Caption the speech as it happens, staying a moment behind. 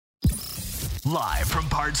Live from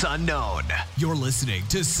parts unknown, you're listening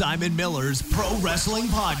to Simon Miller's Pro Wrestling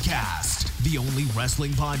Podcast, the only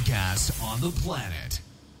wrestling podcast on the planet,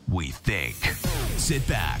 we think. Sit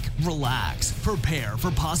back, relax, prepare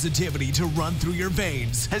for positivity to run through your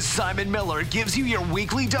veins as Simon Miller gives you your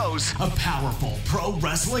weekly dose of powerful pro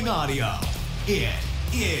wrestling audio. It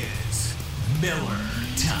is Miller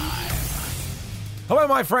Time. Hello,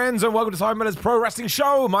 my friends, and welcome to Simon Miller's Pro Wrestling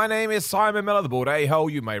Show. My name is Simon Miller, the Board A-hole.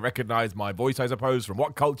 You may recognize my voice, I suppose, from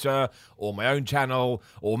What Culture, or my own channel,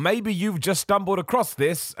 or maybe you've just stumbled across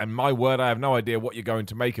this, and my word, I have no idea what you're going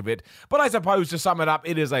to make of it. But I suppose, to sum it up,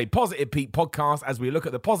 it is a Positive Pete podcast as we look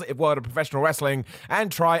at the positive world of professional wrestling and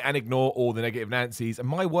try and ignore all the negative Nancy's. And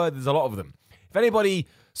my word, there's a lot of them. If anybody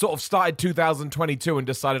sort of started 2022 and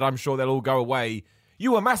decided, I'm sure they'll all go away,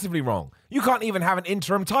 you were massively wrong. You can't even have an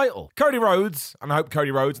interim title. Cody Rhodes, and I hope Cody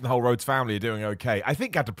Rhodes and the whole Rhodes family are doing okay, I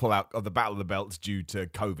think had to pull out of the Battle of the Belts due to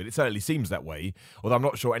COVID. It certainly seems that way, although I'm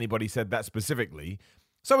not sure anybody said that specifically.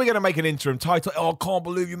 So we're going to make an interim title. Oh, I can't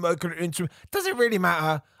believe you're making an interim. Does it really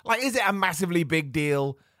matter? Like, is it a massively big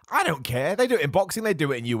deal? I don't care. They do it in boxing. They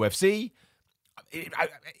do it in UFC.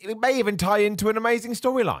 It may even tie into an amazing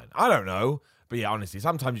storyline. I don't know. But yeah, honestly,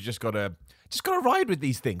 sometimes you just got to ride with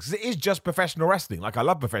these things. It is just professional wrestling. Like, I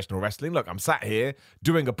love professional wrestling. Look, I'm sat here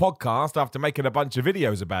doing a podcast after making a bunch of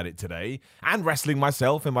videos about it today and wrestling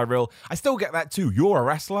myself in my real... I still get that too. You're a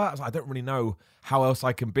wrestler? I don't really know how else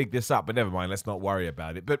I can big this up, but never mind. Let's not worry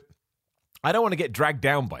about it. But I don't want to get dragged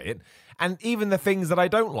down by it. And even the things that I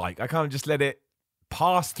don't like, I kind of just let it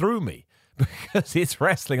pass through me. Because it's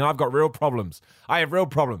wrestling and I've got real problems. I have real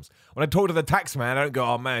problems. When I talk to the tax man, I don't go,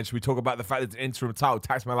 oh man, should we talk about the fact that it's an interim title?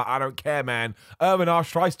 Tax man, like, I don't care, man. Erwin R.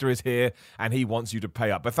 Shreister is here and he wants you to pay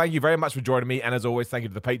up. But thank you very much for joining me. And as always, thank you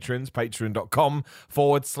to the patrons,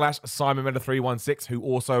 patreon.com/Simon Miller 316, who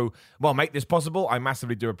also, make this possible. I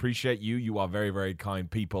massively do appreciate you. You are very, very kind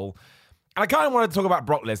people. And I kind of want to talk about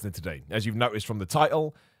Brock Lesnar today, as you've noticed from the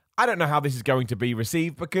title. I don't know how this is going to be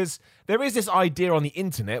received because there is this idea on the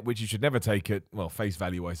internet, which you should never take at, face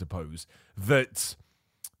value, I suppose, that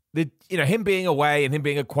him being away and him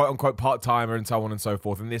being a quote-unquote part-timer and so on and so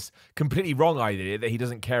forth, and this completely wrong idea that he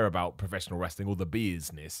doesn't care about professional wrestling or the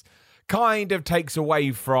business kind of takes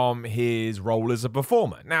away from his role as a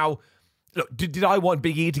performer. Now, look, did I want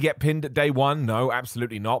Big E to get pinned at day one? No,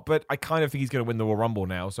 absolutely not, but I kind of think he's going to win the Royal Rumble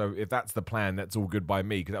now, so if that's the plan, that's all good by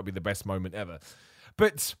me, because that would be the best moment ever.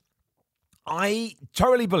 But I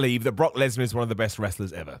totally believe that Brock Lesnar is one of the best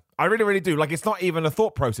wrestlers ever. I really, really do. Like, it's not even a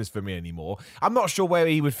thought process for me anymore. I'm not sure where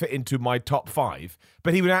he would fit into my top 5,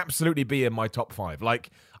 but he would absolutely be in my top 5. Like,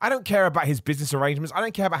 I don't care about his business arrangements. I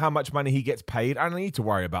don't care about how much money he gets paid. I don't need to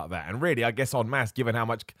worry about that. And really, I guess en masse, given how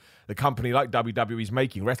much the company like WWE is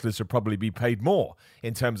making, wrestlers should probably be paid more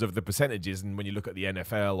in terms of the percentages. And when you look at the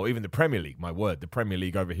NFL or even the Premier League, my word, the Premier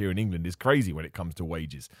League over here in England is crazy when it comes to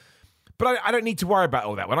wages. But I don't need to worry about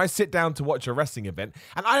all that. When I sit down to watch a wrestling event,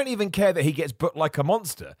 and I don't even care that he gets booked like a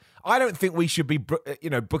monster. I don't think we should be,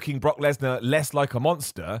 booking Brock Lesnar less like a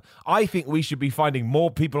monster. I think we should be finding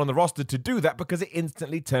more people on the roster to do that because it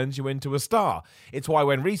instantly turns you into a star. It's why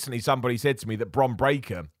when recently somebody said to me that Bron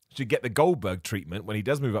Breakker should get the Goldberg treatment when he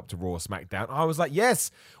does move up to Raw or SmackDown, I was like,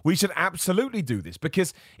 yes, we should absolutely do this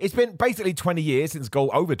because it's been basically 20 years since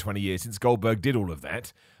Goldberg did all of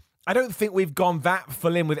that. I don't think we've gone that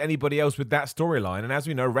full in with anybody else with that storyline. And as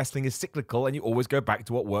we know, wrestling is cyclical and you always go back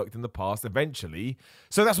to what worked in the past eventually.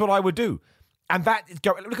 So that's what I would do. And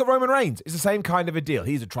look at Roman Reigns. It's the same kind of a deal.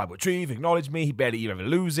 He's a tribal chief, acknowledge me. He barely ever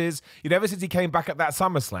loses. Ever since he came back at that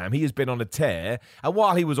SummerSlam, he has been on a tear. And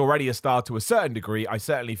while he was already a star to a certain degree, I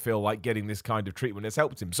certainly feel like getting this kind of treatment has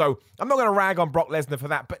helped him. So I'm not going to rag on Brock Lesnar for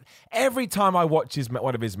that. But every time I watch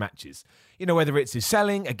one of his matches, whether it's his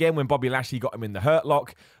selling, again, when Bobby Lashley got him in the Hurt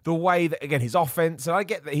Lock, the way that, again, his offense, and I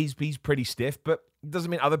get that he's pretty stiff, but it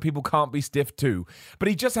doesn't mean other people can't be stiff too. But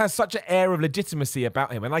he just has such an air of legitimacy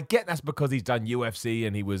about him. And I get that's because he's done UFC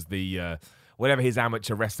and he was the, whatever his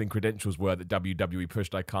amateur wrestling credentials were that WWE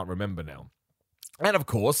pushed, I can't remember now. And of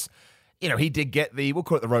course, he did get we'll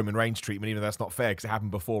call it the Roman Reigns treatment, even though that's not fair because it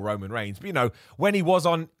happened before Roman Reigns. But, when he was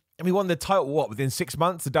on, and he won the title, within 6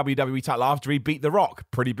 months, the WWE title after he beat The Rock.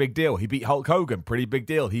 Pretty big deal. He beat Hulk Hogan. Pretty big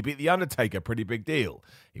deal. He beat The Undertaker. Pretty big deal.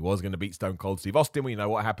 He was going to beat Stone Cold Steve Austin. We know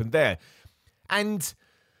what happened there. And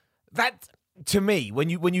that, to me, when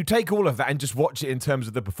you take all of that and just watch it in terms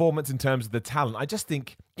of the performance, in terms of the talent, I just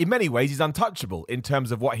think, in many ways, he's untouchable in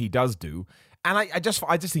terms of what he does do. And I just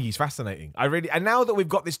think he's fascinating. And now that we've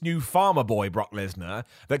got this new farmer boy, Brock Lesnar,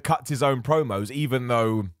 that cuts his own promos, even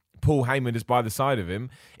though Paul Heyman is by the side of him,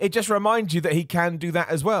 it just reminds you that he can do that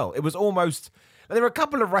as well. It was almost... There are a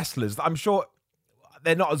couple of wrestlers that I'm sure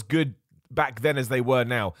they're not as good back then as they were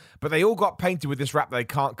now, but they all got painted with this rap that they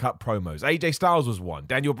can't cut promos. AJ Styles was one.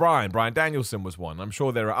 Daniel Bryan, Bryan Danielson was one. I'm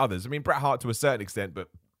sure there are others. I mean, Bret Hart to a certain extent, but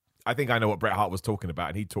I think I know what Bret Hart was talking about,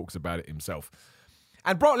 and he talks about it himself.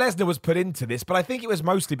 And Brock Lesnar was put into this, but I think it was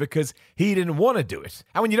mostly because he didn't want to do it.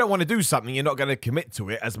 And when you don't want to do something, you're not going to commit to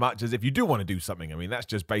it as much as if you do want to do something. I mean, that's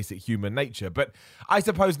just basic human nature. But I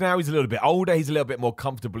suppose now he's a little bit older. He's a little bit more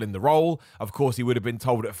comfortable in the role. Of course, he would have been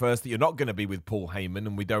told at first that you're not going to be with Paul Heyman,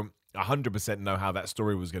 and we don't 100% know how that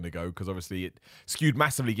story was going to go, because obviously it skewed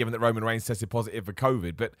massively given that Roman Reigns tested positive for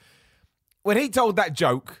COVID. But when he told that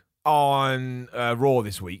joke on Raw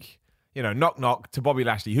this week, you know, knock, knock to Bobby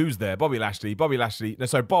Lashley. Who's there? Bobby Lashley. No,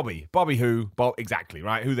 sorry, Bobby. Bobby who? Exactly,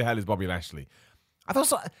 right? Who the hell is Bobby Lashley? I thought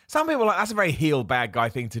some people were like, that's a very heel bad guy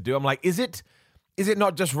thing to do. I'm like, is it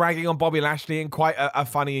not just ragging on Bobby Lashley in quite a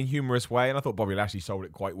funny and humorous way? And I thought Bobby Lashley sold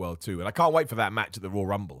it quite well too. And I can't wait for that match at the Royal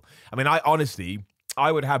Rumble. I mean,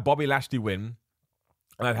 I would have Bobby Lashley win,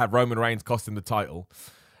 and I'd have Roman Reigns cost him the title.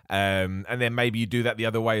 And then maybe you do that the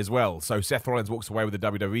other way as well. So Seth Rollins walks away with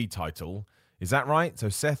the WWE title. Is that right? So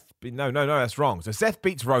no, that's wrong. So Seth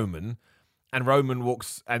beats Roman, and Roman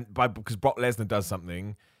walks, because Brock Lesnar does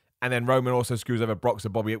something, and then Roman also screws over Brock, so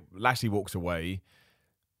Bobby Lashley walks away.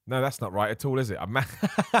 No, that's not right at all, is it?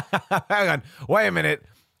 Hang on, wait a minute.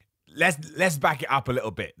 Let's back it up a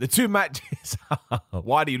little bit. The two matches.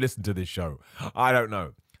 Why do you listen to this show? I don't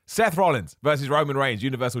know. Seth Rollins versus Roman Reigns,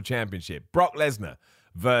 Universal Championship. Brock Lesnar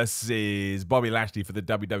versus Bobby Lashley for the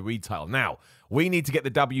WWE title. Now, we need to get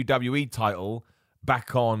the WWE title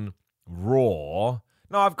back on Raw.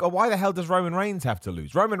 No, why the hell does Roman Reigns have to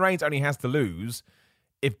lose? Roman Reigns only has to lose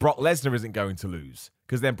if Brock Lesnar isn't going to lose,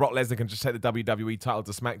 because then Brock Lesnar can just take the WWE title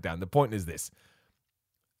to SmackDown. The point is this.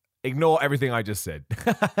 Ignore everything I just said.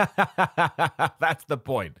 That's the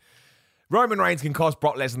point. Roman Reigns can cost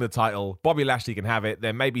Brock Lesnar the title. Bobby Lashley can have it.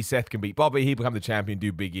 Then maybe Seth can beat Bobby. He become the champion,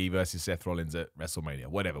 do Big E versus Seth Rollins at WrestleMania.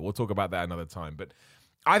 Whatever. We'll talk about that another time. But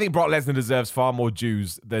I think Brock Lesnar deserves far more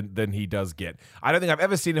dues than he does get. I don't think I've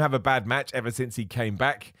ever seen him have a bad match ever since he came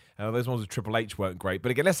back. Those ones with Triple H weren't great.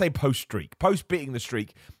 But again, let's say post-streak. Post-beating the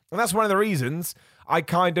streak. And that's one of the reasons I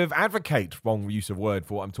kind of advocate, wrong use of word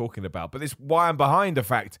for what I'm talking about, but it's why I'm behind the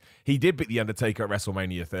fact he did beat The Undertaker at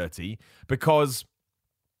WrestleMania 30, because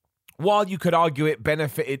while you could argue it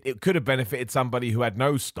could have benefited somebody who had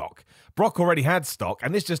no stock, Brock already had stock,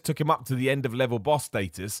 and this just took him up to the end-of-level boss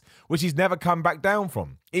status, which he's never come back down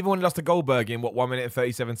from. Even when he lost to Goldberg in, 1 minute and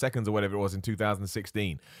 37 seconds or whatever it was in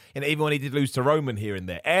 2016. And even when he did lose to Roman here and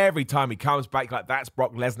there, every time he comes back, like, that's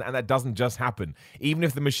Brock Lesnar, and that doesn't just happen. Even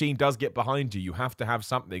if the machine does get behind you, you have to have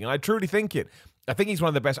something. And I truly think it. I think he's one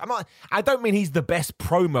of the best. I don't mean he's the best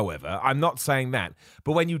promo ever. I'm not saying that.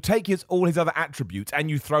 But when you take all his other attributes and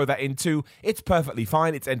you throw that into, it's perfectly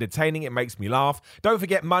fine. It's entertaining. It makes me laugh. Don't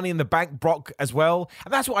forget Money in the Bank Brock as well.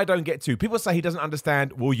 And that's what I don't get to. People say he doesn't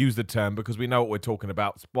understand. We'll use the term because we know what we're talking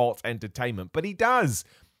about. Sports entertainment. But he does.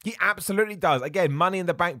 He absolutely does. Again, Money in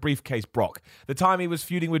the Bank briefcase Brock. The time he was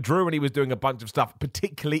feuding with Drew and he was doing a bunch of stuff,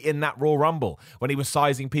 particularly in that Royal Rumble, when he was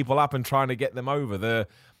sizing people up and trying to get them over. The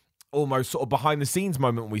almost sort of behind-the-scenes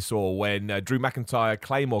moment we saw when Drew McIntyre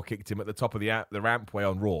Claymore kicked him at the top of the rampway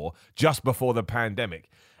on Raw just before the pandemic.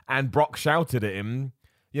 And Brock shouted at him,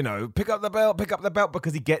 you know, pick up the belt,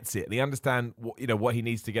 because he gets it. And he understands what he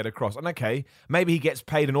needs to get across. And okay, maybe he gets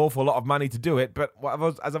paid an awful lot of money to do it, but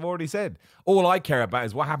as I've already said, all I care about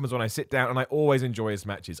is what happens when I sit down, and I always enjoy his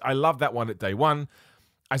matches. I love that one at day one.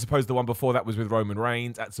 I suppose the one before that was with Roman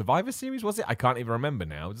Reigns at Survivor Series, was it? I can't even remember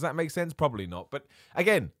now. Does that make sense? Probably not. But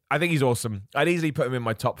again, I think he's awesome. I'd easily put him in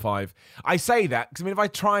my top 5. I say that because, if I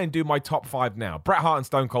try and do my top 5 now, Bret Hart and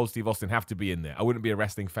Stone Cold Steve Austin have to be in there. I wouldn't be a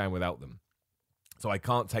wrestling fan without them. So I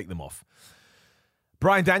can't take them off.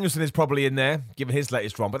 Bryan Danielson is probably in there, given his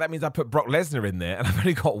latest run, but that means I put Brock Lesnar in there, and I've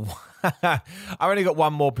only got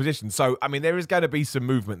one more position. So, I mean, there is going to be some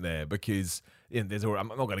movement there because I'm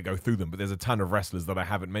not going to go through them, but there's a ton of wrestlers that I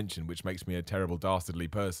haven't mentioned, which makes me a terrible, dastardly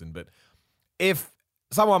person. But if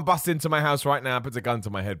someone busts into my house right now and puts a gun to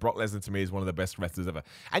my head, Brock Lesnar to me is one of the best wrestlers ever.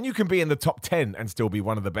 And you can be in the top 10 and still be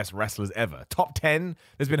one of the best wrestlers ever. Top 10,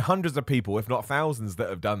 there's been hundreds of people, if not thousands, that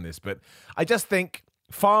have done this. But I just think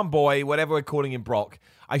Farm Boy, whatever we're calling him, Brock,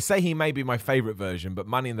 I say he may be my favorite version, but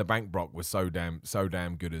Money in the Bank Brock was so damn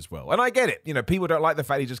good as well. And I get it. People don't like the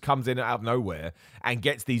fact he just comes in out of nowhere and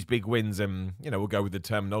gets these big wins and, we'll go with the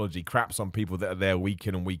terminology, craps on people that are there week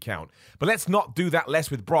in and week out. But let's not do that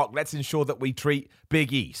less with Brock. Let's ensure that we treat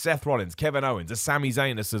Big E, Seth Rollins, Kevin Owens, a Sami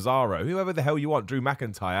Zayn, a Cesaro, whoever the hell you want, Drew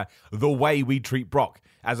McIntyre, the way we treat Brock,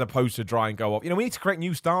 as opposed to try and go off. We need to create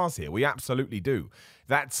new stars here. We absolutely do.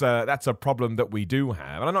 That's a problem that we do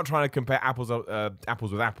have. And I'm not trying to compare apples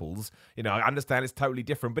with apples. You know, I understand it's totally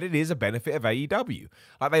different, but it is a benefit of AEW.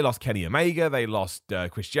 Like, they lost Kenny Omega, they lost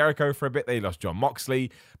Chris Jericho for a bit, they lost John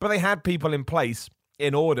Moxley, but they had people in place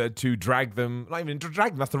in order to drag them, not even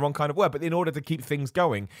drag them, that's the wrong kind of word, but in order to keep things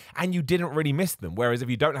going, and you didn't really miss them. Whereas if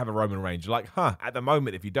you don't have a Roman Reigns, you're like, huh. At the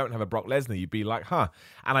moment, if you don't have a Brock Lesnar, you'd be like, huh.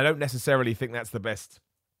 And I don't necessarily think that's the best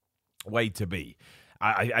way to be.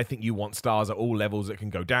 I think you want stars at all levels that can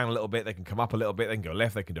go down a little bit, they can come up a little bit, they can go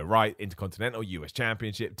left, they can go right, Intercontinental, US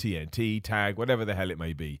Championship, TNT, tag, whatever the hell it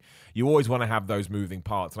may be. You always want to have those moving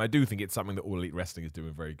parts, and I do think it's something that All Elite Wrestling is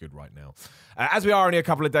doing very good right now. As we are only a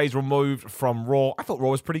couple of days removed from Raw, I thought Raw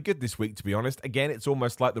was pretty good this week, to be honest. Again, it's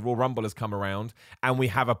almost like the Raw Rumble has come around, and we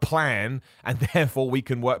have a plan, and therefore we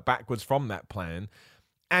can work backwards from that plan.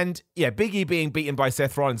 And yeah, Big E being beaten by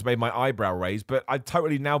Seth Rollins made my eyebrow raise, but I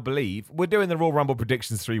totally now believe we're doing the Royal Rumble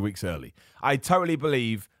predictions 3 weeks early. I totally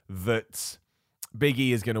believe that Big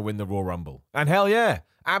E is going to win the Royal Rumble. And hell yeah,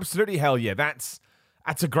 absolutely hell yeah. That's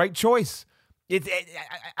a great choice.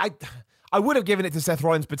 I would have given it to Seth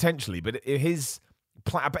Rollins potentially, but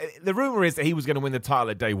the rumor is that he was going to win the title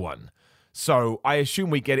at day one. So I assume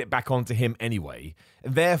we get it back onto him anyway.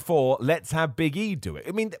 Therefore, let's have Big E do it.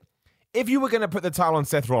 I mean, if you were going to put the title on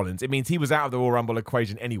Seth Rollins, it means he was out of the Royal Rumble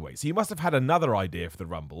equation anyway. So you must have had another idea for the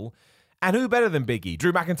Rumble. And who better than Big E?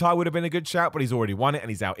 Drew McIntyre would have been a good shout, but he's already won it and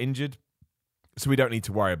he's out injured. So we don't need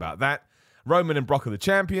to worry about that. Roman and Brock are the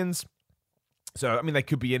champions. So, I mean, they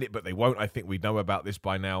could be in it, but they won't. I think we know about this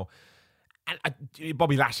by now. And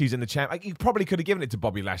Bobby Lashley's in the champ. You probably could have given it to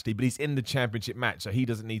Bobby Lashley, but he's in the championship match, so he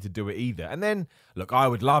doesn't need to do it either. And then, look, I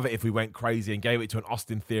would love it if we went crazy and gave it to an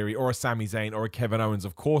Austin Theory or a Sami Zayn or a Kevin Owens.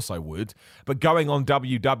 Of course I would. But going on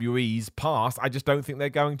WWE's past, I just don't think they're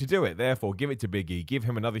going to do it. Therefore, give it to Big E. Give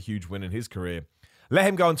him another huge win in his career. Let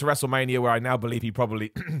him go into WrestleMania, where I now believe he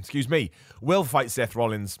probably, will fight Seth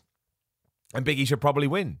Rollins. And Big E should probably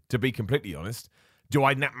win, to be completely honest. Do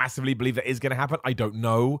I massively believe that is going to happen? I don't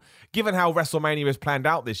know. Given how WrestleMania is planned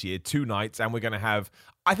out this year, 2 nights, and we're going to have,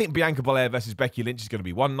 I think Bianca Belair versus Becky Lynch is going to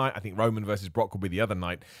be one night. I think Roman versus Brock will be the other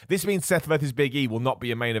night. This means Seth versus Big E will not be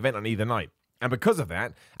a main event on either night. And because of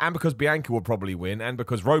that, and because Bianca will probably win, and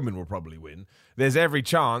because Roman will probably win, there's every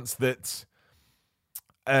chance that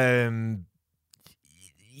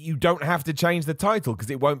you don't have to change the title because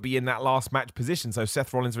it won't be in that last match position, so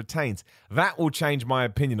Seth Rollins retains. That will change my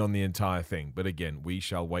opinion on the entire thing, but again, we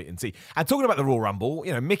shall wait and see. And talking about the Royal Rumble,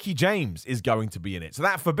 Mickie James is going to be in it, so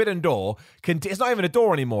that forbidden door, it's not even a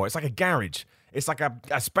door anymore, it's like a garage, it's like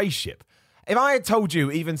a spaceship. If I had told you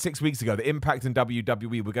even 6 weeks ago that Impact and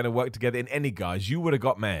WWE were going to work together in any guise, you would have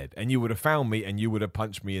got mad, and you would have found me, and you would have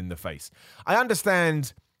punched me in the face. I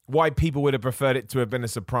understand why people would have preferred it to have been a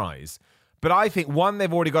surprise, but I think, one,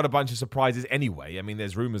 they've already got a bunch of surprises anyway. I mean,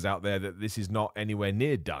 there's rumors out there that this is not anywhere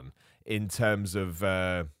near done in terms of,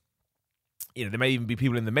 there may even be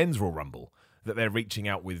people in the men's Royal Rumble that they're reaching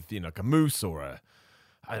out with, like a Moose or a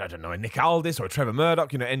Nick Aldis or a Trevor Murdoch,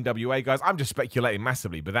 NWA guys. I'm just speculating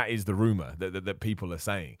massively, but that is the rumor that people are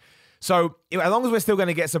saying. So as long as we're still going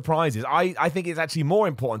to get surprises, I think it's actually more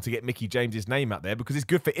important to get Mickie James' name out there because it's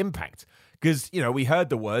good for Impact. Because, we heard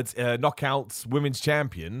the words, Knockouts Women's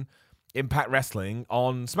Champion, Impact Wrestling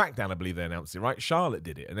on SmackDown, I believe they announced it, right? Charlotte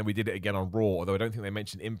did it, and then we did it again on Raw, although I don't think they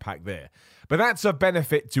mentioned Impact there. But that's a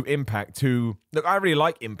benefit to Impact look, I really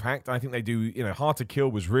like Impact. I think they do, Hard to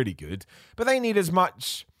Kill was really good, but they need as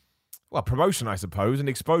much, promotion, I suppose, and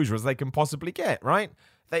exposure as they can possibly get, right?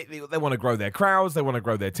 They want to grow their crowds, they want to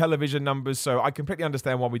grow their television numbers, so I completely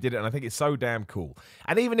understand why we did it, and I think it's so damn cool.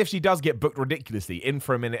 And even if she does get booked ridiculously, in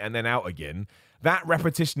for a minute and then out again, that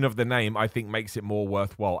repetition of the name, I think, makes it more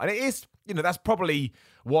worthwhile. And it is, that's probably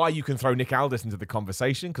why you can throw Nick Aldis into the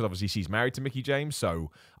conversation, because obviously she's married to Mickie James, so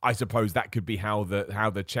I suppose that could be how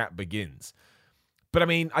the chat begins. But I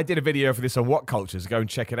mean, I did a video for this on What Culture, so go and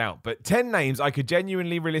check it out. But 10 names I could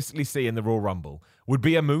genuinely, realistically see in the Royal Rumble would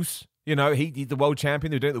be a Moose. He's the world champion.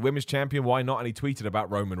 They're doing it the women's champion. Why not? And he tweeted about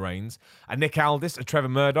Roman Reigns. A Nick Aldis, a Trevor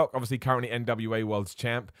Murdoch, obviously currently NWA World's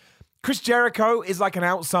Champ. Chris Jericho is like an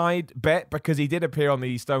outside bet because he did appear on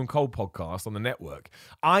the Stone Cold podcast on the network.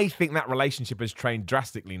 I think that relationship has changed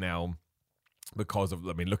drastically now because of,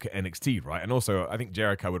 look at NXT, right? And also, I think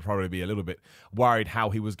Jericho would probably be a little bit worried how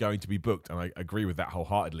he was going to be booked, and I agree with that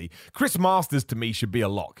wholeheartedly. Chris Masters, to me, should be a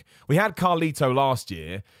lock. We had Carlito last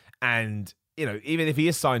year, and even if he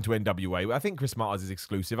is signed to NWA, I think Chris Masters is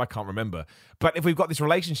exclusive. I can't remember. But if we've got these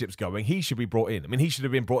relationships going, he should be brought in. I mean, he should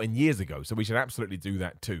have been brought in years ago, so we should absolutely do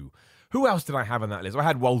that too. Who else did I have on that list? I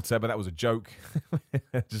had Walter, but that was a joke.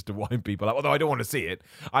 Just to wind people up. Although I don't want to see it.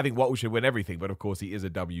 I think Walter should win everything, but of course he is a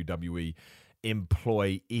WWE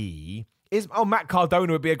employee is, Matt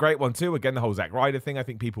Cardona would be a great one too. Again, the whole Zack Ryder thing, I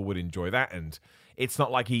think people would enjoy that. And it's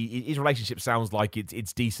not like his relationship sounds like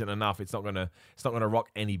it's decent enough. It's not gonna rock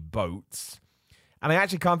any boats. And I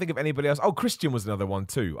actually can't think of anybody else. Oh, Christian was another one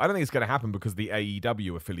too. I don't think it's going to happen because of the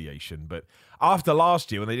AEW affiliation. But after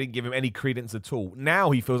last year, when they didn't give him any credence at all,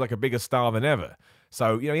 now he feels like a bigger star than ever.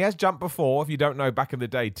 So, he has jumped before. If you don't know, back in the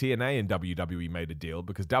day, TNA and WWE made a deal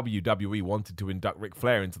because WWE wanted to induct Ric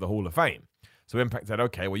Flair into the Hall of Fame. So Impact said,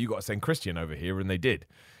 okay, well, you got to send Christian over here, and they did.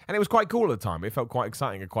 And it was quite cool at the time. It felt quite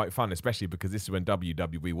exciting and quite fun, especially because this is when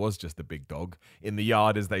WWE was just the big dog in the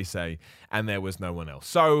yard, as they say, and there was no one else.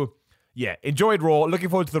 So, yeah, enjoyed Raw. Looking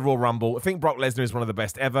forward to the Raw Rumble. I think Brock Lesnar is one of the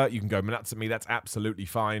best ever. You can go nuts at me. That's absolutely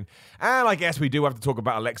fine. And I guess we do have to talk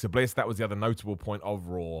about Alexa Bliss. That was the other notable point of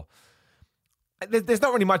Raw. There's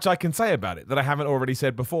not really much I can say about it that I haven't already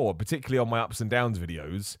said before, particularly on my ups and downs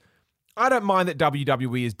videos. I don't mind that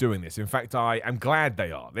WWE is doing this. In fact, I am glad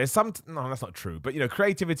they are. There's some... No, that's not true. But,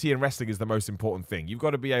 creativity in wrestling is the most important thing. You've got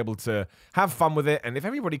to be able to have fun with it. And if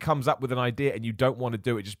everybody comes up with an idea and you don't want to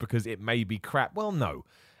do it just because it may be crap, well, no.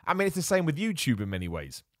 I mean, it's the same with YouTube in many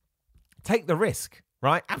ways. Take the risk,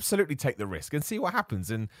 right? Absolutely take the risk and see what happens.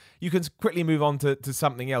 And you can quickly move on to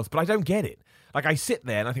something else. But I don't get it. Like, I sit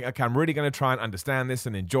there and I think, okay, I'm really going to try and understand this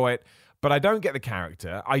and enjoy it. But I don't get the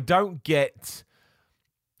character. I don't get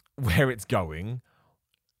where it's going.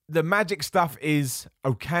 The magic stuff is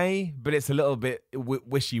okay, but it's a little bit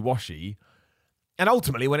wishy-washy. And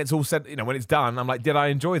ultimately, when it's all said, when it's done, I'm like, did I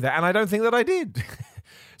enjoy that? And I don't think that I did.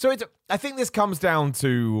 So I think this comes down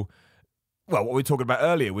to, well, what we were talking about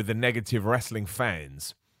earlier with the negative wrestling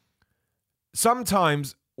fans.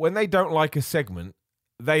 Sometimes when they don't like a segment,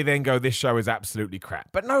 they then go, this show is absolutely crap.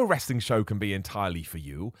 But no wrestling show can be entirely for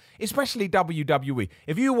you, especially WWE.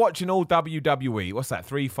 If you watch an all WWE, what's that,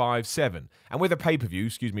 3, 5, 7, and with a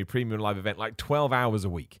pay-per-view, premium live event, like 12 hours a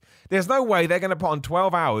week, there's no way they're going to put on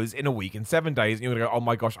 12 hours in a week in 7 days, and you're going to go, oh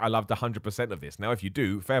my gosh, I loved 100% of this. Now, if you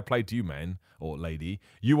do, fair play to you, man, or lady,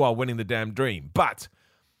 you are winning the damn dream. But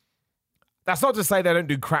that's not to say they don't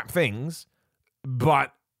do crap things,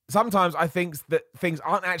 but sometimes I think that things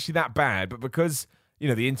aren't actually that bad, but because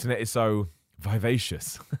the internet is so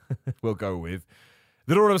vivacious, we'll go with,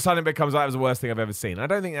 that all of a sudden it becomes like it was the worst thing I've ever seen. And I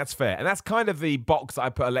don't think that's fair. And that's kind of the box that I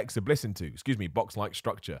put Alexa Bliss into. Box-like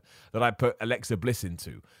structure that I put Alexa Bliss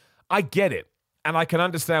into. I get it. And I can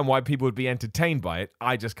understand why people would be entertained by it.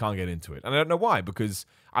 I just can't get into it. And I don't know why, because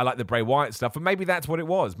I like the Bray Wyatt stuff. And maybe that's what it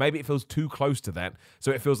was. Maybe it feels too close to that.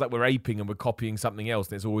 So it feels like we're aping and we're copying something else.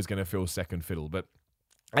 And it's always going to feel second fiddle. But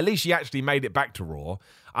at least she actually made it back to Raw,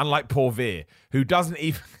 unlike poor Veer, who doesn't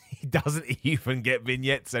even get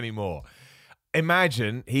vignettes anymore.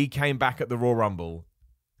 Imagine he came back at the Raw Rumble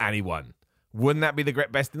and he won. Wouldn't that be the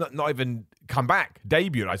great best? Not even come back,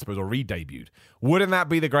 debuted, I suppose, or re-debuted. Wouldn't that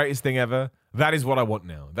be the greatest thing ever? That is what I want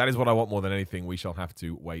now. That is what I want more than anything. We shall have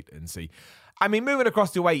to wait and see. I mean, moving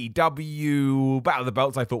across to AEW, Battle of the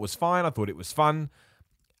Belts, I thought was fine. I thought it was fun.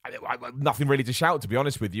 Nothing really to shout, to be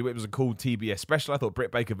honest with you. It was a cool TBS special. I thought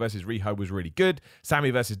Britt Baker versus Riho was really good. Sammy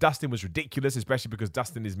versus Dustin was ridiculous, especially because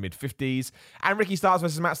Dustin is mid-50s. And Ricky Starks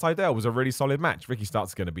versus Matt Sydal was a really solid match. Ricky Starks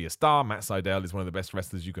is going to be a star. Matt Sydal is one of the best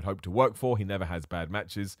wrestlers you could hope to work for. He never has bad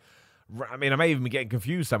matches. I mean, I may even be getting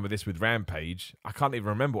confused some of this with Rampage. I can't even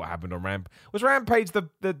remember what happened on Rampage. Was Rampage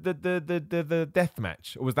the death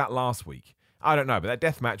match, or was that last week? I don't know, but that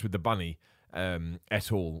death match with the bunny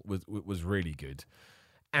et al. was really good.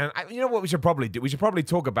 And you know what we should probably do? We should probably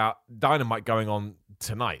talk about Dynamite going on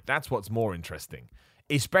tonight. That's what's more interesting.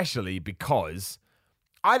 Especially because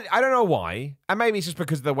I don't know why, and maybe it's just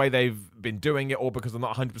because of the way they've been doing it, or because I'm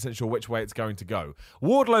not 100% sure which way it's going to go.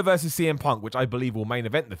 Wardlow versus CM Punk, which I believe will main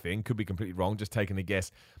event the thing, could be completely wrong, just taking a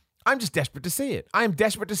guess. I'm just desperate to see it. I am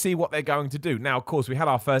desperate to see what they're going to do. Now, of course, we had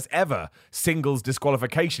our first ever singles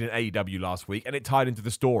disqualification in AEW last week, and it tied into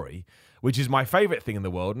the story, which is my favorite thing in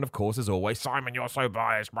the world. And of course, as always, Simon, you're so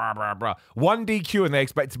biased, blah, blah, blah. 1 DQ, and they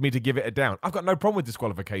expected me to give it a down. I've got no problem with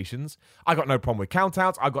disqualifications. I've got no problem with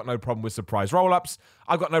countouts. I've got no problem with surprise roll-ups.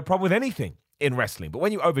 I've got no problem with anything in wrestling. But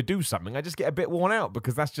when you overdo something, I just get a bit worn out,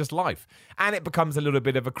 because that's just life. And it becomes a little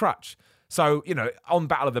bit of a crutch. So, on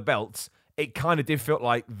Battle of the Belts, it kind of did feel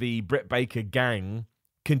like the Britt Baker gang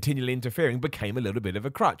continually interfering became a little bit of a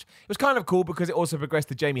crutch. It was kind of cool because it also progressed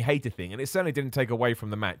the Jamie Hayter thing, and it certainly didn't take away from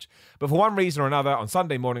the match. But for one reason or another, on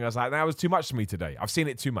Sunday morning, I was like, that was too much for me today. I've seen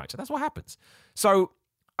it too much. And that's what happens. So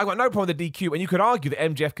I've got no problem with the DQ, and you could argue that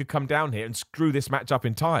MJF could come down here and screw this match up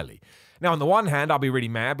entirely. Now, on the one hand, I'll be really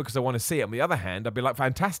mad because I want to see it. On the other hand, I'll be like,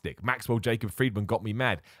 fantastic. Maxwell Jacob Friedman got me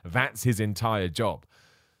mad. That's his entire job.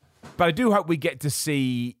 But I do hope we get to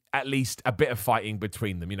see at least a bit of fighting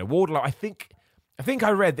between them. You know, Wardlow, I think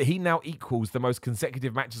I read that he now equals the most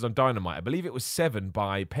consecutive matches on Dynamite. I believe it was 7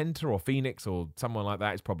 by Penta or Phoenix or someone like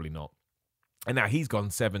that. It's probably not. And now he's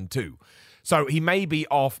gone 7 too. So he may be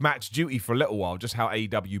off match duty for a little while, just how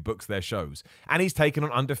AEW books their shows. And he's taken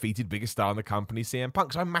on undefeated biggest star in the company, CM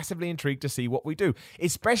Punk. So I'm massively intrigued to see what we do,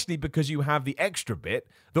 especially because you have the extra bit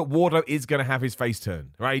that Wardlow is going to have his face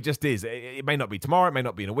turned, right? He just is. It may not be tomorrow, it may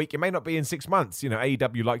not be in a week, it may not be in 6 months. You know,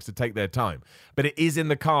 AEW likes to take their time. But it is in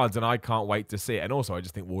the cards, and I can't wait to see it. And also, I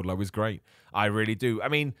just think Wardlow is great. I really do. I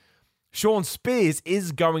mean, Sean Spears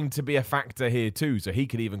is going to be a factor here too, so he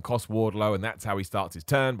could even cost Wardlow, and that's how he starts his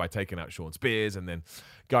turn, by taking out Sean Spears and then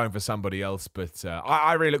going for somebody else. But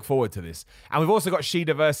I really look forward to this. And we've also got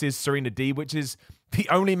Shida versus Serena Deeb, which is the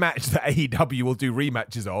only match that AEW will do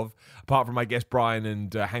rematches of, apart from, I guess, Bryan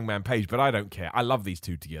and Hangman Page, but I don't care. I love these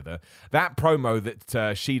two together. That promo that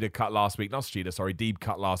Deeb cut last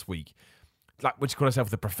week, like when she called herself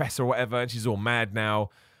the Professor or whatever, and she's all mad now.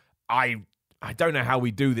 I don't know how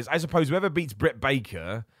we do this. I suppose whoever beats Britt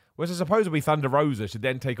Baker, which I suppose will be Thunder Rosa, should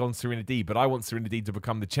then take on Serena Deeb, but I want Serena Deeb to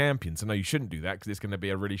become the champion, so no, you shouldn't do that because it's going to be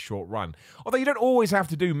a really short run. Although you don't always have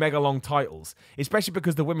to do mega long titles, especially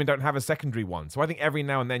because the women don't have a secondary one, so I think every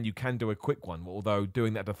now and then you can do a quick one, although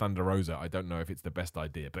doing that to Thunder Rosa, I don't know if it's the best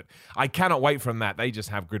idea, but I cannot wait from that. They just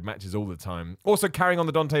have good matches all the time. Also carrying on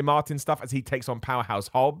the Dante Martin stuff as he takes on Powerhouse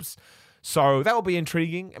Hobbs. So that will be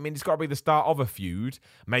intriguing. I mean, it's got to be the start of a feud.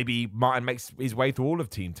 Maybe Martin makes his way through all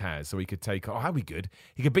of Team Taz, so he could take... Oh, that'd be good.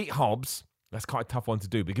 He could beat Hobbs. That's quite a tough one to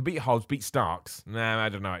do. But he could beat Hobbs, beat Starks. Nah, I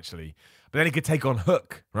don't know, actually. But then he could take on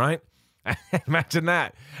Hook, right? Imagine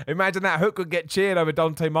that. Imagine that. Hook could get cheered over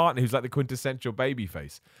Dante Martin, who's like the quintessential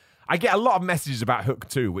babyface. I get a lot of messages about Hook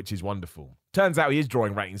too, which is wonderful. Turns out he is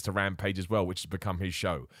drawing ratings to Rampage as well, which has become his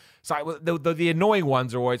show. So the annoying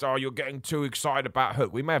ones are always, oh, you're getting too excited about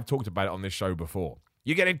Hook. We may have talked about it on this show before.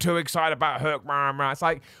 You're getting too excited about Hook. It's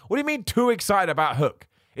like, what do you mean too excited about Hook?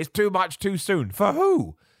 It's too much too soon. For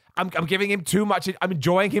who? I'm giving him too much. I'm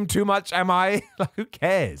enjoying him too much, am I? Like, who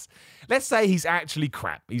cares? Let's say he's actually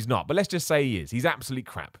crap. He's not, but let's just say he is. He's absolutely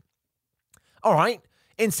crap. All right.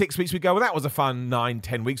 In 6 weeks, we go, well, that was a fun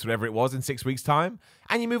 9-10 weeks, whatever it was, in 6 weeks' time.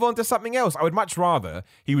 And you move on to something else. I would much rather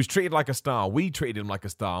he was treated like a star. We treated him like a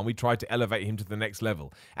star, and we tried to elevate him to the next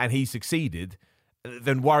level. And he succeeded,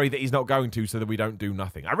 than worry that he's not going to, so that we don't do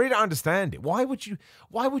nothing. I really don't understand it. Why would you,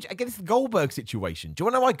 again, it's the Goldberg situation. Do you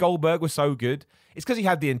want to know why Goldberg was so good? It's because he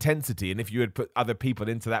had the intensity, and if you had put other people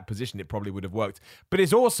into that position, it probably would have worked. But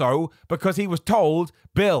it's also because he was told,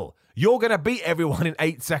 Bill, you're going to beat everyone in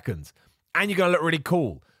 8 seconds. And you're going to look really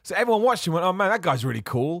cool. So everyone watched him and went, oh man, that guy's really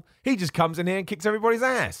cool. He just comes in here and kicks everybody's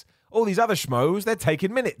ass. All these other schmoes, they're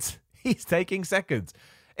taking minutes. He's taking seconds.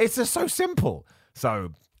 It's just so simple.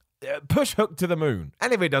 So push Hook to the moon.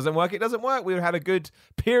 And if it doesn't work, it doesn't work. We've had a good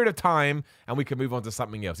period of time and we can move on to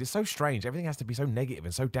something else. It's so strange. Everything has to be so negative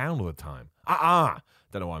and so down all the time.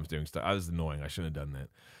 Don't know why I'm doing stuff. That was annoying. I shouldn't have done that.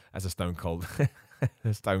 That's a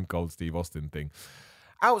Stone Cold Steve Austin thing.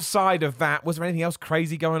 Outside of that, was there anything else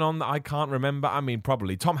crazy going on that I can't remember? I mean,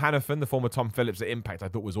 probably. Tom Hannafin, the former Tom Phillips at Impact, I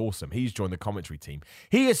thought was awesome. He's joined the commentary team.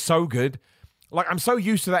 He is so good. Like, I'm so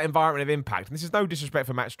used to that environment of Impact. And this is no disrespect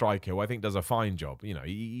for Matt Stryker, who I think does a fine job. You know,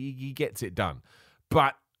 he gets it done.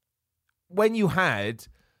 But when you had,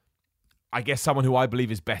 I guess, someone who I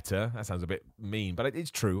believe is better, that sounds a bit mean, but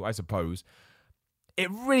it's true, I suppose,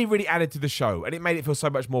 it really, really added to the show. And it made it feel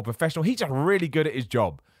so much more professional. He's just really good at his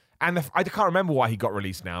job. And I can't remember why he got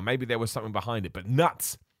released now. Maybe there was something behind it, but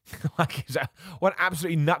nuts. Like, what an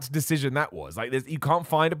absolutely nuts decision that was. Like, you can't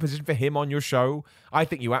find a position for him on your show. I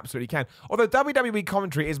think you absolutely can. Although WWE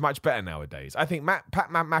commentary is much better nowadays. I think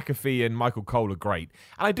Pat McAfee and Michael Cole are great.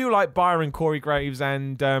 And I do like Byron, Corey Graves,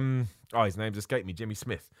 and, his name's escaped me, Jimmy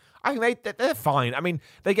Smith. I think they're fine. I mean,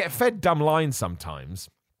 they get fed dumb lines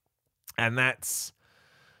sometimes. And that's...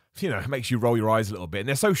 you know, it makes you roll your eyes a little bit. And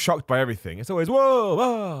they're so shocked by everything. It's always, whoa,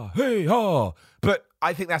 ah, hey, ha. But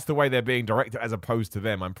I think that's the way they're being directed as opposed to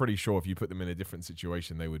them. I'm pretty sure if you put them in a different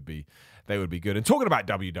situation, they would be good. And talking about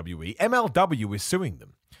WWE, MLW is suing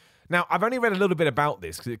them. Now, I've only read a little bit about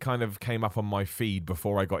this because it kind of came up on my feed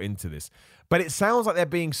before I got into this. But it sounds like they're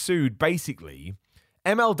being sued. Basically,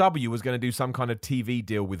 MLW was going to do some kind of TV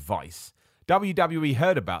deal with Vice. WWE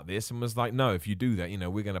heard about this and was like, no, if you do that, you know,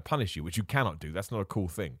 we're going to punish you, which you cannot do. That's not a cool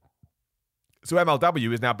thing. So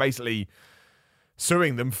MLW is now basically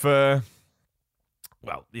suing them for,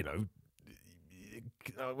 well, you know,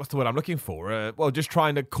 what's the word I'm looking for? Just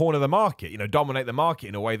trying to corner the market, you know, dominate the market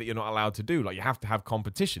in a way that you're not allowed to do. Like, you have to have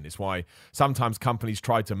competition. It's why sometimes companies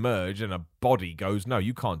try to merge and a body goes, no,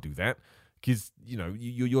 you can't do that. because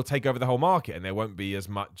you'll take over the whole market, and there won't be as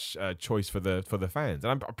much choice for the fans.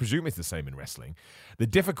 And I presume it's the same in wrestling. The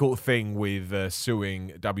difficult thing with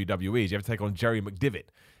suing WWE is you have to take on Jerry McDevitt.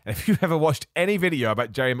 And if you've ever watched any video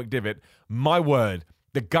about Jerry McDevitt, my word,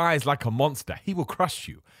 the guy is like a monster. He will crush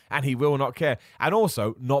you, and he will not care. And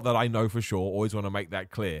also, not that I know for sure, always want to make that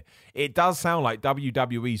clear, it does sound like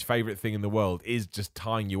WWE's favorite thing in the world is just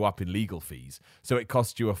tying you up in legal fees. So it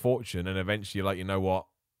costs you a fortune, and eventually you're like, you know what?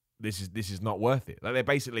 This is not worth it. Like, they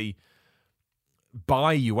basically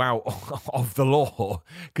buy you out of the law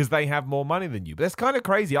because they have more money than you. But that's kind of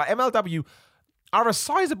crazy. Like, MLW are a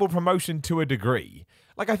sizable promotion to a degree.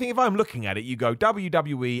 Like, I think if I'm looking at it, you go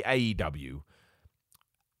WWE, AEW,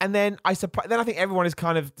 and then I think everyone is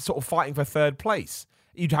kind of sort of fighting for third place.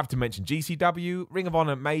 You'd have to mention GCW, Ring of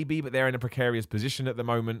Honor maybe, but they're in a precarious position at the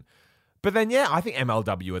moment. But then, yeah, I think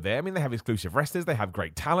MLW are there. I mean, they have exclusive wrestlers. They have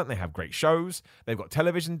great talent. They have great shows. They've got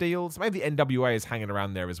television deals. Maybe the NWA is hanging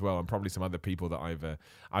around there as well, and probably some other people that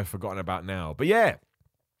I've forgotten about now. But yeah,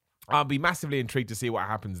 I'll be massively intrigued to see what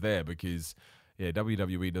happens there because, yeah,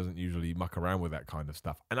 WWE doesn't usually muck around with that kind of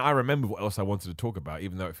stuff. And I remember what else I wanted to talk about,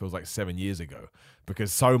 even though it feels like 7 years ago,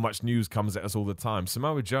 because so much news comes at us all the time.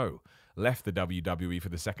 Samoa Joe left the WWE for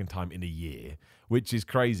the second time in a year, which is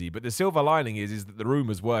crazy. But the silver lining is that the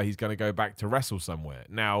rumors were he's going to go back to wrestle somewhere.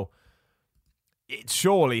 Now, it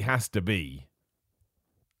surely has to be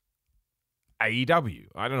AEW.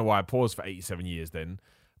 I don't know why I paused for 87 years then,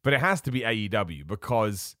 but it has to be AEW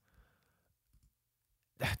because,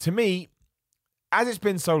 to me, as it's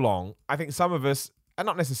been so long, I think some of us, and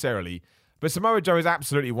not necessarily, but Samoa Joe is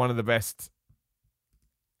absolutely one of the best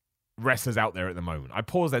wrestlers out there at the moment. I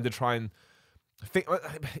pause there to try and think.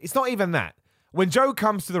 It's not even that. When Joe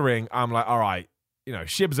comes to the ring, I'm like, all right,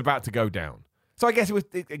 Shib's about to go down. So I guess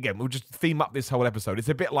again, we'll just theme up this whole episode. It's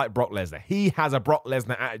a bit like Brock Lesnar. He has a Brock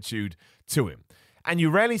Lesnar attitude to him. And you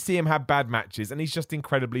rarely see him have bad matches, and he's just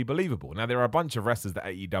incredibly believable. Now, there are a bunch of wrestlers that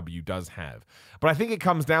AEW does have. But I think it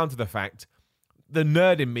comes down to the fact the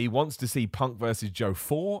nerd in me wants to see Punk versus Joe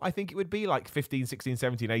 4, I think it would be, like 15, 16,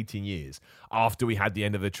 17, 18 years after we had the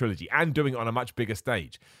end of the trilogy, and doing it on a much bigger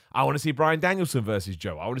stage. I want to see Bryan Danielson versus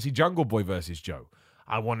Joe. I want to see Jungle Boy versus Joe.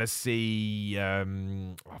 I want to see,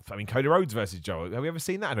 Cody Rhodes versus Joe. Have we ever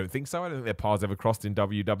seen that? I don't think so. I don't think their paths ever crossed in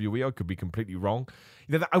WWE. I could be completely wrong.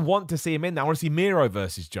 I want to see him in there. I want to see Miro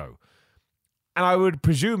versus Joe. And I would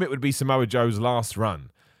presume it would be Samoa Joe's last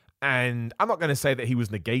run. And I'm not going to say that he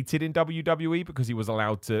was negated in WWE because he was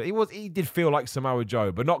allowed to. He did feel like Samoa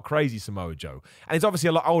Joe, but not crazy Samoa Joe. And he's obviously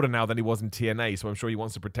a lot older now than he was in TNA, so I'm sure he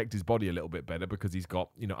wants to protect his body a little bit better because he's got,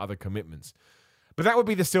 other commitments. But that would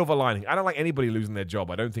be the silver lining. I don't like anybody losing their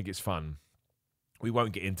job. I don't think it's fun. We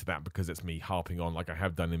won't get into that because it's me harping on like I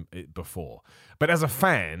have done it before. But as a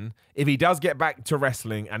fan, if he does get back to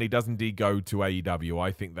wrestling and he does indeed go to AEW,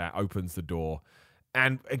 I think that opens the door.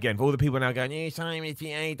 And again, for all the people now going,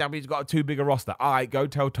 AEW's got too big a roster. All right, go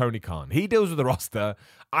tell Tony Khan. He deals with the roster.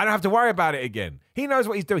 I don't have to worry about it again. He knows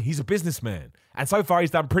what he's doing. He's a businessman. And so far,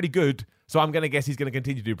 he's done pretty good. So I'm going to guess he's going to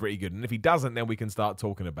continue to do pretty good. And if he doesn't, then we can start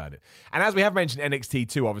talking about it. And as we have mentioned NXT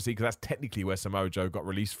too, obviously, because that's technically where Samoa Joe got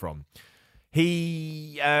released from.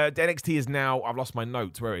 NXT is now, I've lost my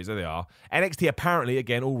notes, where is it? There they are. NXT apparently,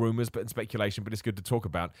 again, all rumors but speculation, but it's good to talk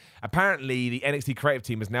about. Apparently, the NXT creative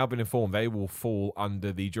team has now been informed they will fall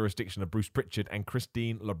under the jurisdiction of Bruce Pritchard and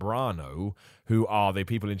Christine Lebrano, who are the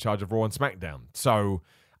people in charge of Raw and SmackDown. So,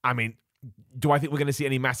 I mean, do I think we're going to see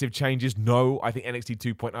any massive changes? No. I think NXT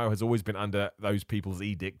 2.0 has always been under those people's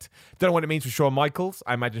edict. Don't know what it means for Shawn Michaels.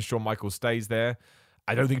 I imagine Shawn Michaels stays there.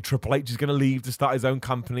 I don't think Triple H is going to leave to start his own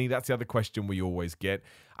company. That's the other question we always get.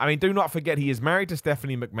 I mean, do not forget he is married to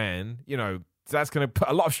Stephanie McMahon. So that's going to put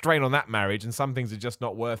a lot of strain on that marriage, and some things are just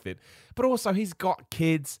not worth it. But also, he's got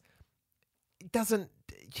kids.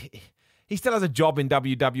 He still has a job in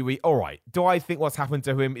WWE. All right. Do I think what's happened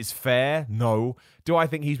to him is fair? No. Do I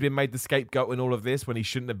think he's been made the scapegoat in all of this when he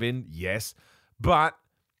shouldn't have been? Yes. But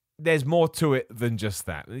there's more to it than just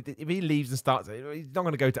that. If he leaves and starts, he's not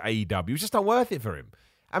going to go to AEW. It's just not worth it for him.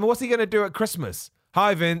 I mean, what's he going to do at Christmas?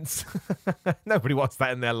 Hi, Vince. Nobody wants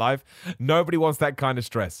that in their life. Nobody wants that kind of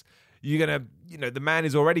stress. You're going to, the man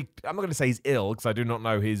is already, I'm not going to say he's ill because I do not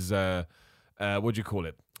know his,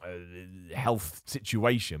 health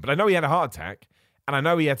situation. But I know he had a heart attack and I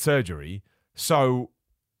know he had surgery. So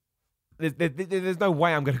there's no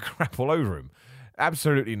way I'm going to crap all over him.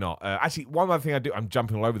 Absolutely not. Actually, one other thing I do, I'm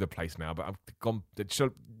jumping all over the place now, but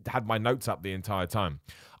had my notes up the entire time.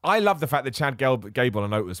 I love the fact that Chad Gable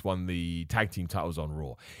and Otis won the tag team titles on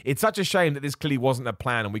Raw. It's such a shame that this clearly wasn't a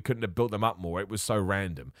plan and we couldn't have built them up more. It was so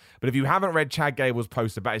random. But if you haven't read Chad Gable's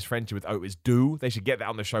post about his friendship with Otis, they should get that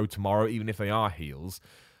on the show tomorrow, even if they are heels.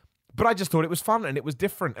 But I just thought it was fun and it was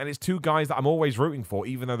different. And it's two guys that I'm always rooting for,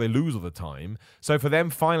 even though they lose all the time. So for them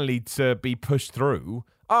finally to be pushed through,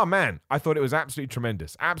 oh man, I thought it was absolutely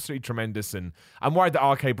tremendous. Absolutely tremendous. And I'm worried that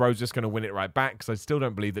RK Bro's just going to win it right back because I still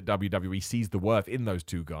don't believe that WWE sees the worth in those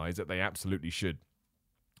two guys that they absolutely should.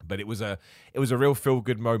 But it was a real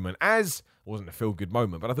feel-good moment. It wasn't a feel-good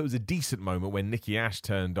moment, but I thought it was a decent moment when Nikki Ash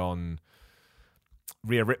turned on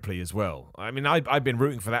Rhea Ripley as well. I mean, I've been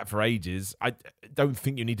rooting for that for ages. I don't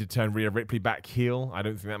think you need to turn Rhea Ripley back heel. I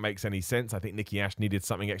don't think that makes any sense. I think Nikki Ash needed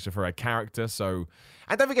something extra for her character. So,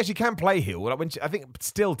 and don't forget she can play heel. I think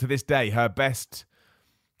still to this day her best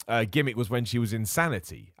gimmick was when she was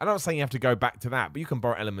Insanity. I'm not saying you have to go back to that, but you can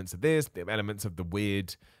borrow elements of this, elements of the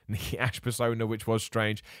weird Nikki Ash persona, which was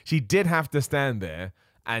strange. She did have to stand there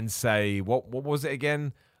and say, what was it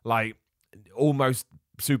again? Like, almost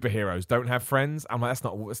superheroes don't have friends. I'm like, it's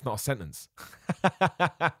not a sentence.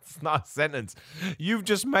 It's not a sentence. You've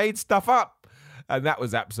just made stuff up. And that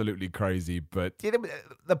was absolutely crazy. But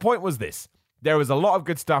the point was this. There was a lot of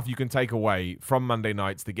good stuff you can take away from Monday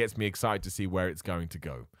nights that gets me excited to see where it's going to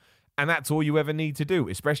go. And that's all you ever need to do,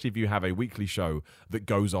 especially if you have a weekly show that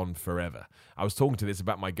goes on forever. I was talking to this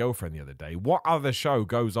about my girlfriend the other day. What other show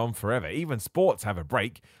goes on forever? Even sports have a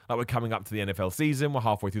break. Like we're coming up to the NFL season. We're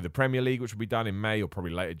halfway through the Premier League, which will be done in May or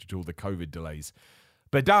probably later due to all the COVID delays.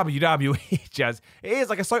 But WWE, Jazz, it is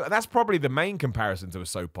like a soap. That's probably the main comparison to a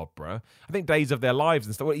soap opera. I think Days of Their Lives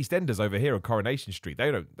and stuff. Well, EastEnders over here on Coronation Street, they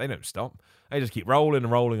don't stop. They just keep rolling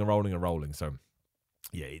and rolling and rolling and rolling. So,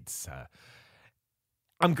 yeah, it's...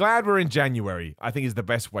 I'm glad we're in January, I think is the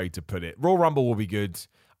best way to put it. Royal Rumble will be good.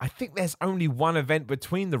 I think there's only one event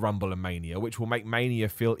between the Rumble and Mania, which will make Mania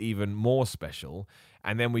feel even more special.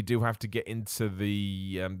 And then we do have to get into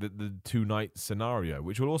the two-night scenario,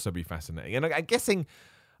 which will also be fascinating. And I'm guessing,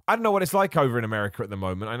 I don't know what it's like over in America at the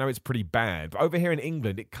moment. I know it's pretty bad. But over here in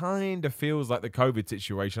England, it kind of feels like the COVID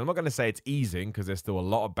situation. I'm not going to say it's easing because there's still a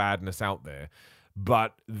lot of badness out there.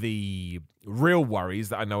 But the real worries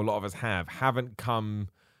that I know a lot of us haven't come...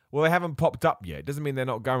 Well, they haven't popped up yet. It doesn't mean they're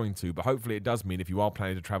not going to, but hopefully it does mean if you are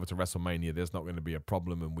planning to travel to WrestleMania, there's not going to be a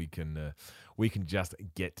problem and we can just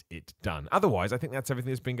get it done. Otherwise, I think that's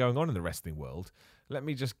everything that's been going on in the wrestling world. Let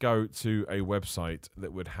me just go to a website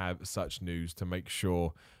that would have such news to make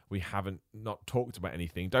sure we haven't not talked about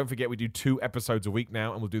anything. Don't forget, we do 2 episodes a week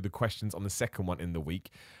now, and we'll do the questions on the second one in the week,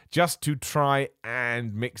 just to try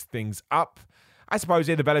and mix things up. I suppose,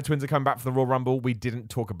 the Bella Twins are coming back for the Royal Rumble. We didn't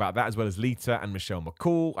talk about that, as well as Lita and Michelle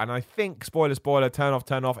McCool. And I think, spoiler, turn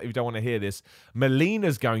off if you don't want to hear this,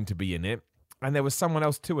 Melina's going to be in it. And there was someone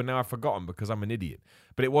else too, and now I've forgotten because I'm an idiot.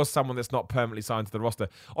 But it was someone that's not permanently signed to the roster.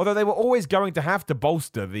 Although they were always going to have to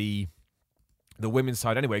bolster the women's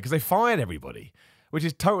side anyway, because they fired everybody, which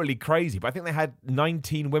is totally crazy. But I think they had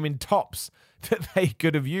 19 women tops that they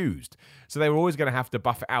could have used. So they were always going to have to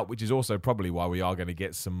buff it out, which is also probably why we are going to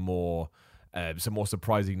get some more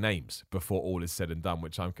surprising names before all is said and done,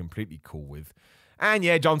 which I'm completely cool with. And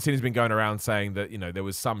yeah, John Cena's been going around saying that, there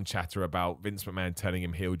was some chatter about Vince McMahon turning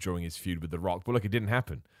him heel during his feud with The Rock. But look, it didn't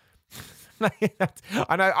happen.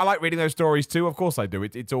 I know, I like reading those stories too. Of course I do.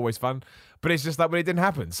 It's always fun. But it's just like, well, it didn't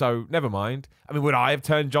happen. So never mind. I mean, would I have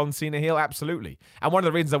turned John Cena heel? Absolutely. And one of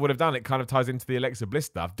the reasons I would have done it kind of ties into the Alexa Bliss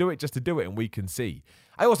stuff. Do it just to do it and we can see.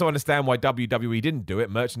 I also understand why WWE didn't do it.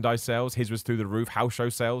 Merchandise sales, his was through the roof. House show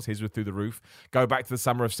sales, his was through the roof. Go back to the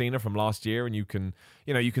Summer of Cena from last year and you can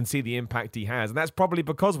see the impact he has. And that's probably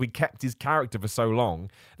because we kept his character for so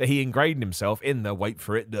long that he ingrained himself in the, wait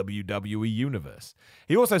for it, WWE universe.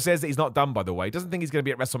 He also says that he's not done, by the way. He doesn't think he's going to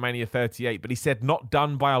be at WrestleMania 38, but he said not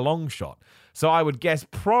done by a long shot. So I would guess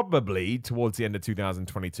probably towards the end of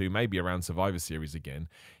 2022, maybe around Survivor Series again,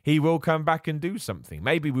 he will come back and do something.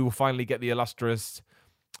 Maybe we will finally get the illustrious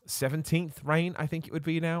 17th reign, I think it would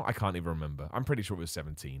be now. I can't even remember. I'm pretty sure it was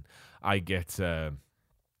 17. I get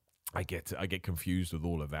confused with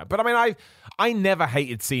all of that. But I mean, I never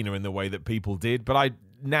hated Cena in the way that people did, but I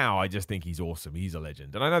just think he's awesome. He's a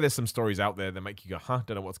legend. And I know there's some stories out there that make you go,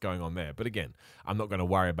 don't know what's going on there. But again, I'm not going to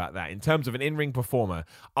worry about that. In terms of an in-ring performer,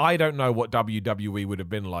 I don't know what WWE would have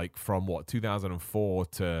been like from 2004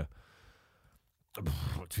 to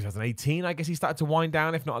 2018. I guess he started to wind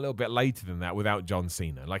down, if not a little bit later than that, without John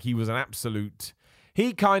Cena. Like, he was an absolute...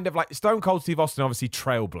 he kind of like Stone Cold Steve Austin obviously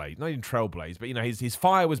trailblazed, not even trailblazed, but his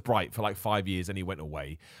fire was bright for like 5 years and he went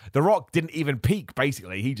away. The Rock didn't even peak,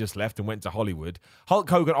 basically. He just left and went to Hollywood. Hulk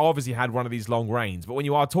Hogan obviously had one of these long reigns, but when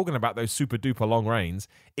you are talking about those super duper long reigns,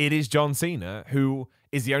 it is John Cena who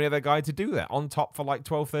is the only other guy to do that, on top for like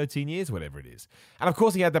 12, 13 years, whatever it is. And of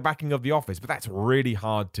course he had the backing of The Office, but that's really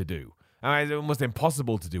hard to do. It's almost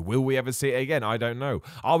impossible to do. Will we ever see it again? I don't know.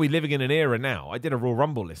 Are we living in an era now? I did a Royal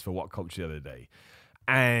Rumble list for What Culture the other day.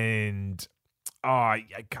 And I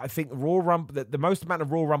think Royal Rumble, the most amount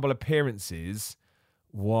of Royal Rumble appearances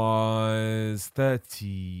was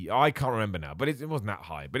 30. I can't remember now, but it wasn't that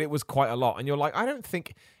high. But it was quite a lot. And you're like, I don't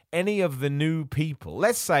think any of the new people,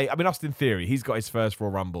 let's say, Austin Theory, he's got his first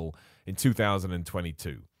Royal Rumble in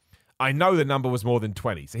 2022. I know the number was more than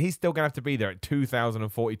 20, so he's still going to have to be there at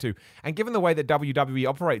 2042. And given the way that WWE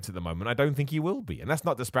operates at the moment, I don't think he will be. And that's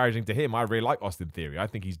not disparaging to him. I really like Austin Theory. I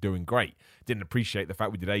think he's doing great. Didn't appreciate the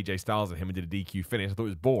fact we did AJ Styles and him and did a DQ finish. I thought it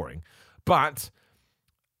was boring. But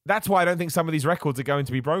that's why I don't think some of these records are going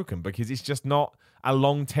to be broken, because it's just not a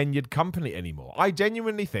long-tenured company anymore. I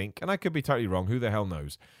genuinely think, and I could be totally wrong, who the hell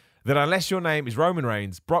knows, that unless your name is Roman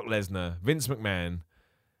Reigns, Brock Lesnar, Vince McMahon,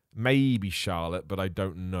 maybe Charlotte, but I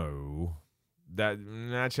don't know.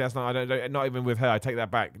 Actually, that's not even with her. I take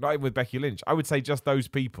that back. Not even with Becky Lynch. I would say just those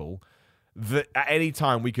people that at any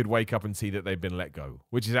time we could wake up and see that they've been let go,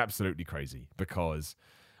 which is absolutely crazy because,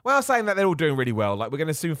 well, saying that they're all doing really well. Like, we're going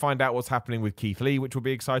to soon find out what's happening with Keith Lee, which will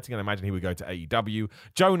be exciting, and I imagine he would go to AEW.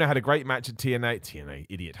 Jonah had a great match at TNA,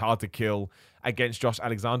 idiot, Hard to Kill, against Josh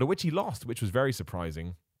Alexander, which he lost, which was very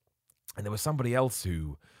surprising. And there was somebody else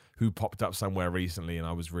who popped up somewhere recently, and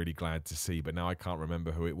I was really glad to see, but now I can't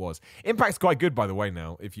remember who it was. Impact's quite good, by the way,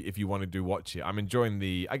 now, if you want to do watch it. I'm enjoying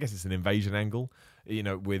I guess it's an invasion angle,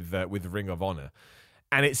 with Ring of Honor.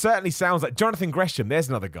 And it certainly sounds like Jonathan Gresham, there's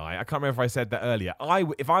another guy. I can't remember if I said that earlier.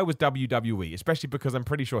 If I was WWE, especially because I'm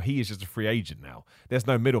pretty sure he is just a free agent now. There's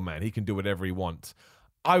no middleman. He can do whatever he wants.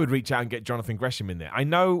 I would reach out and get Jonathan Gresham in there. I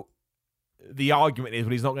know the argument is,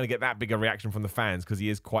 well, he's not going to get that big a reaction from the fans because he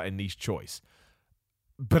is quite a niche choice.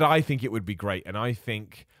 But I think it would be great. And I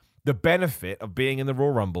think the benefit of being in the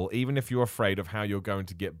Royal Rumble, even if you're afraid of how you're going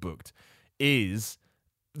to get booked, is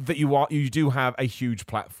that you do have a huge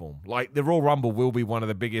platform. Like, the Royal Rumble will be one of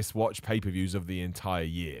the biggest watch pay-per-views of the entire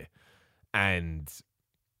year. And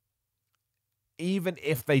even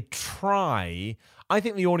if they try, I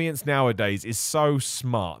think the audience nowadays is so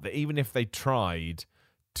smart that even if they tried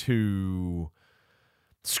to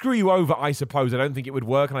screw you over, I suppose, I don't think it would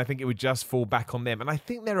work, and I think it would just fall back on them. And I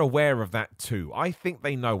think they're aware of that too. I think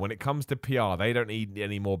they know when it comes to PR, they don't need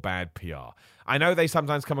any more bad PR. I know they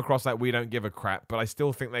sometimes come across like we don't give a crap, but I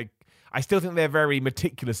still think they're very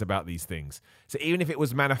meticulous about these things. So even if it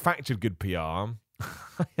was manufactured good PR,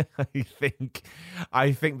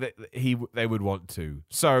 I think that they would want to.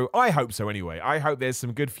 So I hope so anyway. I hope there's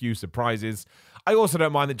some good few surprises. I also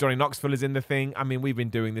don't mind that Johnny Knoxville is in the thing. I mean, we've been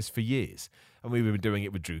doing this for years. And we've been doing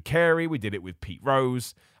it with Drew Carey. We did it with Pete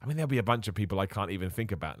Rose. I mean, there'll be a bunch of people I can't even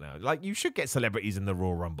think about now. Like, you should get celebrities in the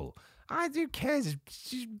Royal Rumble. Who cares?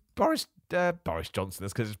 It's Boris Johnson.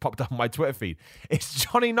 That's because it's popped up on my Twitter feed. It's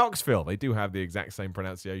Johnny Knoxville. They do have the exact same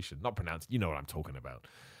pronunciation. Not pronounced. You know what I'm talking about.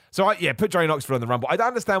 So, put Johnny Knoxville in the Rumble. I don't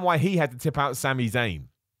understand why he had to tip out Sami Zayn.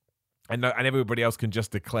 And everybody else can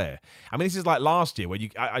just declare. I mean, this is like last year where you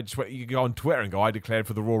go on Twitter and go, I declared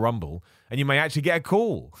for the Royal Rumble, and you may actually get a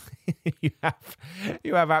call. you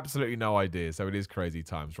have absolutely no idea. So it is crazy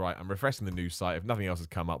times, right? I'm refreshing the news site. If nothing else has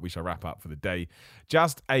come up, we shall wrap up for the day.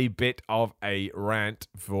 Just a bit of a rant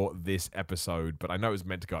for this episode, but I know it was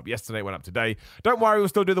meant to go up yesterday. It went up today. Don't worry, we'll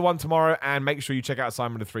still do the one tomorrow, and make sure you check out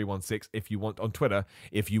Simon the 316 if you want on Twitter.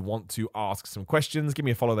 If you want to ask some questions, give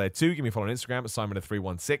me a follow there too. Give me a follow on Instagram at Simon the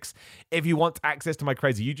 316. If you want access to my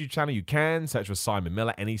crazy YouTube channel, you can search for Simon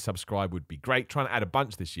Miller. Any subscribe would be great. Trying to add a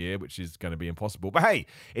bunch this year, which is going to be impossible. But hey,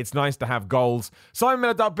 it's nice to have goals.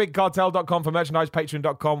 SimonMiller.bigcartel.com for merchandise.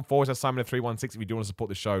 Patreon.com/Simon316 if you do want to support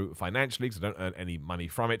the show financially, because I don't earn any money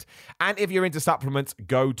from it. And if you're into supplements,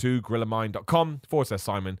 go to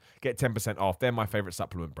GorillaMind.com/Simon. Get 10% off. They're my favorite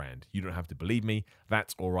supplement brand. You don't have to believe me.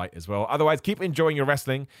 That's all right as well. Otherwise, keep enjoying your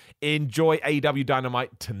wrestling. Enjoy AEW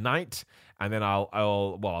Dynamite tonight. And then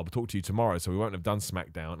I'll talk to you tomorrow, so we won't have done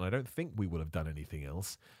SmackDown, and I don't think we will have done anything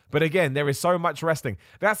else. But again, there is so much wrestling.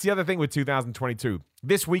 That's the other thing with 2022.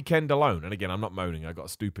 This weekend alone, and again, I'm not moaning, I got a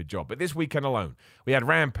stupid job, but this weekend alone, we had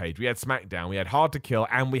Rampage, we had SmackDown, we had Hard to Kill,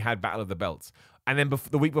 and we had Battle of the Belts. And then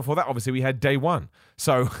the week before that, obviously, we had Day One.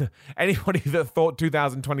 So anybody that thought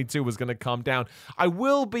 2022 was going to calm down, I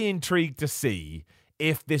will be intrigued to see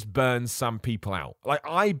if this burns some people out. Like,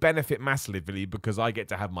 I benefit massively because I get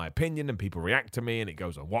to have my opinion and people react to me and it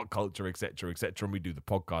goes on What Culture, etc., etc., and we do the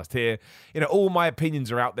podcast here. You know, all my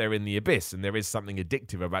opinions are out there in the abyss, and there is something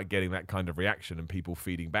addictive about getting that kind of reaction and people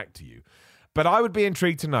feeding back to you. But I would be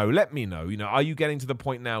intrigued to know, let me know, are you getting to the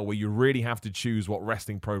point now where you really have to choose what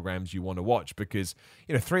wrestling programs you want to watch? Because,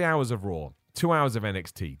 3 hours of Raw, 2 hours of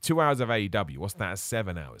NXT, 2 hours of AEW, what's that,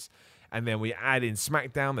 7 hours? And then we add in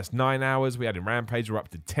SmackDown, that's 9 hours. We add in Rampage, we're up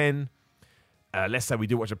to 10. Let's say we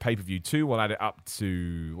do watch a pay-per-view too, we'll add it up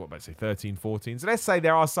to, 13, 14. So let's say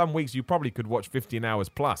there are some weeks you probably could watch 15 hours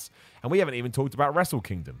plus. And we haven't even talked about Wrestle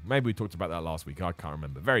Kingdom. Maybe we talked about that last week, I can't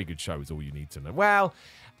remember. Very good show is all you need to know. Well,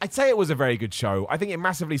 I'd say it was a very good show. I think it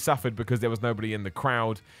massively suffered because there was nobody in the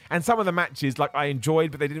crowd. And some of the matches, I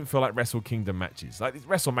enjoyed, but they didn't feel like Wrestle Kingdom matches.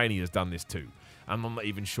 WrestleMania has done this too. And I'm not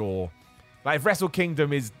even sure. If Wrestle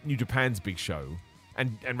Kingdom is New Japan's big show,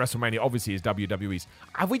 and WrestleMania obviously is WWE's,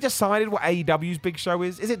 have we decided what AEW's big show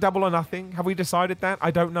is? Is it Double or Nothing? Have we decided that? I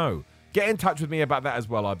don't know. Get in touch with me about that as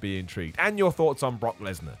well. I'd be intrigued. And your thoughts on Brock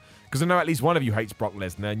Lesnar. Because I know at least one of you hates Brock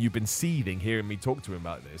Lesnar, and you've been seething hearing me talk to him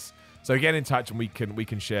about this. So get in touch and we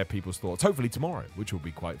can share people's thoughts, hopefully tomorrow, which will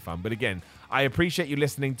be quite fun. But again, I appreciate you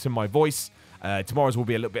listening to my voice. Tomorrow's will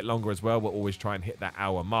be a little bit longer as well. We'll always try and hit that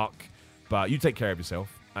hour mark. But you take care of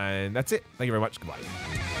yourself. And that's it. Thank you very much.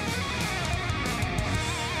 Goodbye.